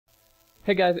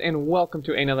Hey guys, and welcome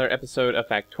to another episode of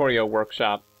Factorio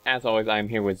Workshop. As always, I'm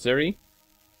here with Zuri.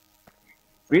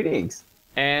 Greetings.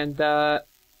 And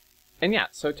yeah,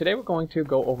 so today we're going to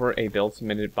go over a build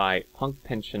submitted by Punk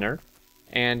Pensioner.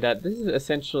 And this is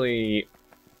essentially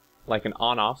like an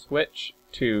on-off switch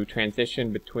to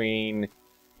transition between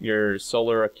your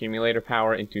solar accumulator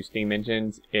power into steam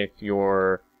engines if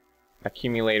your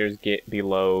accumulators get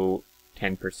below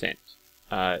 10%.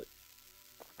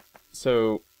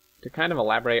 So to kind of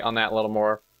elaborate on that a little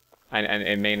more, and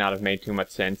it may not have made too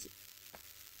much sense,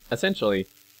 essentially,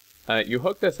 you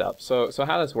hook this up. So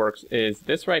how this works is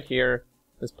this right here,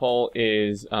 this pole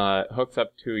is hooks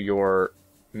up to your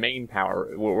main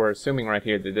power. We're assuming right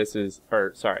here that this is,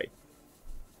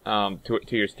 to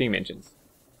your steam engines.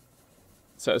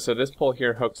 So this pole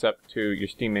here hooks up to your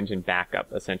steam engine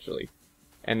backup, essentially.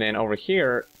 And then over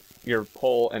here, your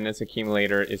pole and this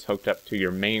accumulator is hooked up to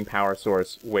your main power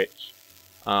source, which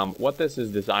what this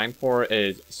is designed for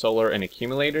is solar and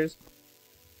accumulators.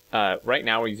 Right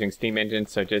now we're using steam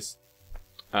engines, so just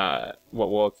what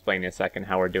we'll explain in a second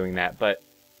how we're doing that. But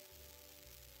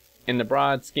in the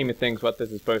broad scheme of things, what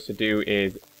this is supposed to do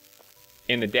is,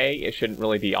 in the day it shouldn't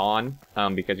really be on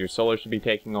because your solar should be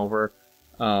taking over.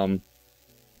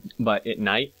 But at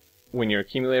night, when your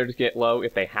accumulators get low,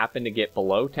 if they happen to get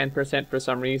below 10% for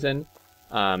some reason,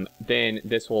 then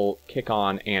this will kick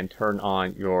on and turn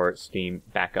on your steam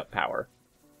backup power.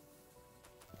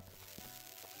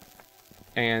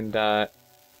 And yeah,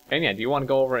 do you want to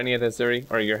go over any of this, Zuri?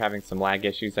 Or you're having some lag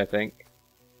issues, I think?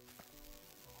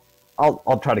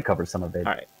 I'll try to cover some of it.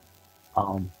 All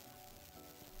right.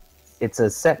 It's a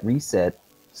set reset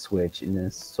switch in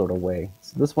this sort of way.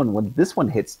 So this one, when this one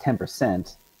hits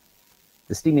 10%,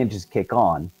 the steam engines kick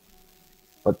on,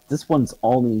 but this one's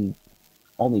only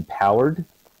powered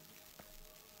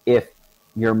if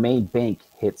your main bank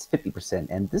hits 50%,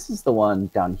 and this is the one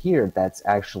down here that's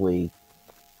actually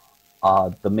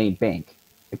the main bank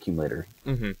accumulator.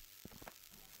 Mm-hmm.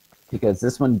 Because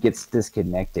this one gets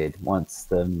disconnected once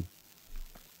the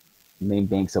main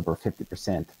bank's over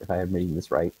 50%, if I am reading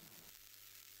this right.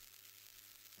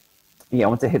 Yeah,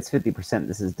 once it hits 50%,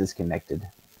 this is disconnected.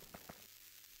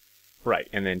 Right,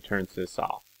 and then turns this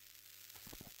off.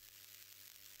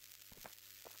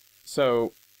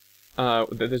 So,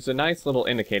 there's a nice little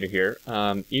indicator here.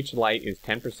 Each light is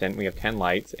 10%. We have 10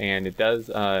 lights, and it does,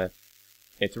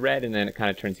 it's red, and then it kind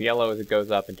of turns yellow as it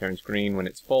goes up and turns green when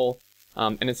it's full.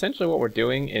 And essentially what we're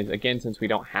doing is, again, since we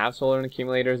don't have solar and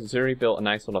accumulators, Zuri built a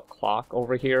nice little clock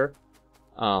over here.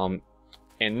 And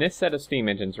this set of steam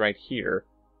engines right here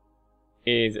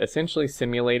is essentially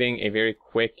simulating a very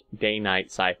quick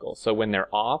day-night cycle. So when they're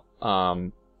off,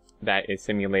 that is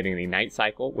simulating the night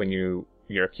cycle when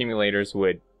your accumulators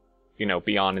would,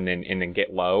 be on and then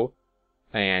get low.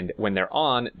 And when they're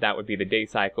on, that would be the day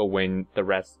cycle when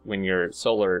your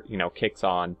solar, kicks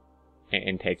on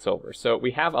and takes over. So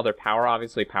we have other power,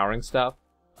 obviously, powering stuff.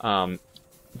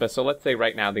 But so let's say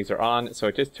right now these are on, so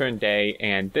it just turned day,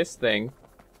 and this thing,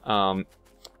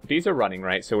 these are running,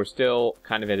 right? So we're still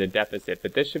kind of at a deficit,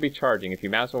 but this should be charging. If you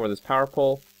mouse over this power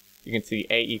pole, you can see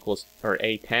A equals, or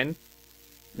A10.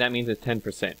 That means it's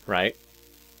 10%, right?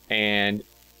 And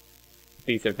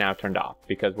these have now turned off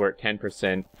because we're at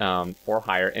 10% or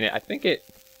higher. And I think it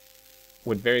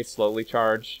would very slowly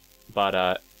charge,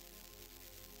 but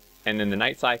and then the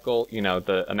night cycle,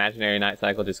 the imaginary night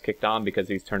cycle just kicked on because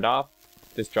these turned off.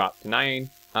 This dropped to 9,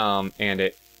 and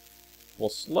it will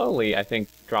slowly, I think,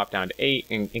 drop down to 8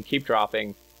 and keep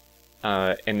dropping.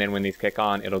 And then when these kick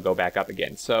on, it'll go back up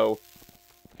again. So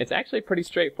it's actually pretty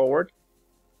straightforward.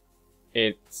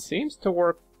 It seems to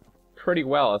work pretty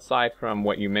well, aside from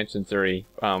what you mentioned, Zuri,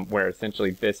 where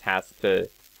essentially this has to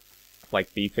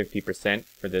be 50%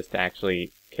 for this to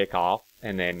actually kick off,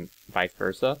 and then vice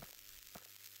versa.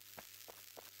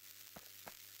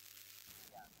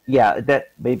 Yeah,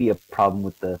 that may be a problem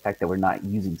with the fact that we're not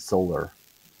using solar.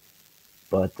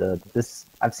 But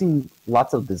I've seen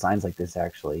lots of designs like this,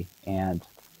 actually, and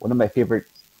one of my favorite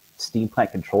steam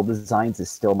plant control designs is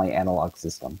still my analog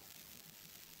system.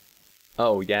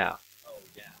 Oh, yeah.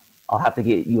 I'll have to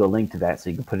get you a link to that so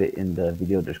you can put it in the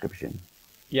video description.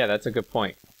 Yeah, that's a good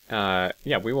point. Yeah,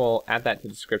 we will add that to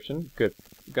the description. Good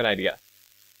idea.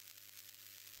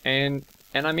 And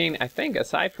I mean, I think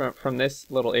aside from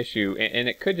this little issue, and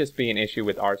it could just be an issue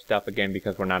with our stuff again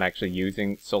because we're not actually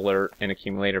using solar and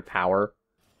accumulator power,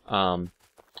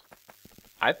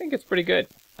 I think it's pretty good.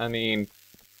 I mean,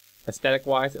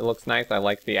 aesthetic-wise, it looks nice. I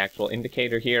like the actual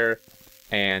indicator here,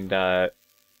 and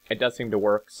it does seem to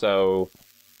work. So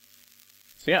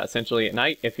yeah, essentially at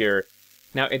night, if you're...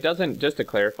 Now, it doesn't, just to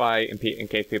clarify, in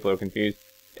case people are confused,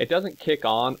 it doesn't kick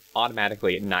on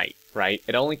automatically at night, right?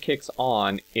 It only kicks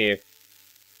on if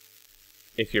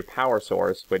your power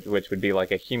source, which would be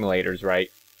like accumulators, right,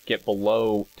 get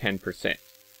below 10%.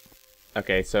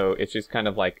 Okay, so it's just kind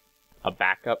of like a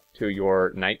backup to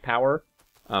your night power,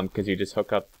 because you just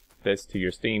hook up this to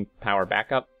your Steam power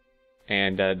backup,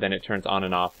 and then it turns on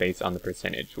and off based on the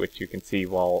percentage, which you can see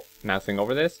while mousing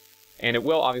over this. And it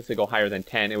will obviously go higher than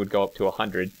 10. It would go up to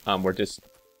 100. We're just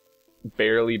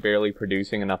barely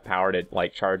producing enough power to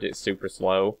like charge it super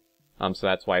slow. So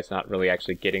that's why it's not really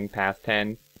actually getting past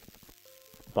 10.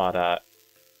 But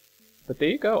there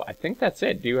you go. I think that's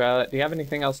it. Do you have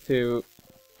anything else to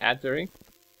add, Zuri?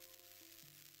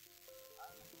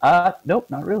 Nope,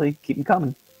 not really. Keep them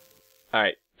coming. All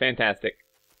right, fantastic.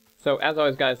 So as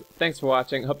always, guys, thanks for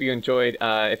watching. Hope you enjoyed.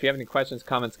 If you have any questions,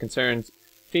 comments, concerns,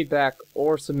 feedback,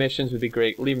 or submissions would be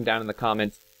great. Leave them down in the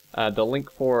comments. The link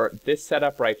for this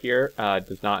setup right here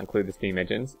does not include the Steam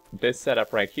engines. This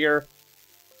setup right here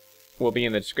will be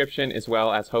in the description, as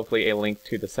well as hopefully a link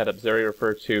to the setup Zuri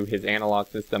referred to, his analog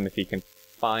system, if he can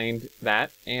find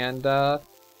that. And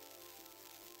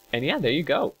yeah, there you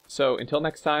go. So until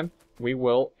next time, we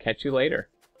will catch you later.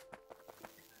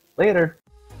 Later.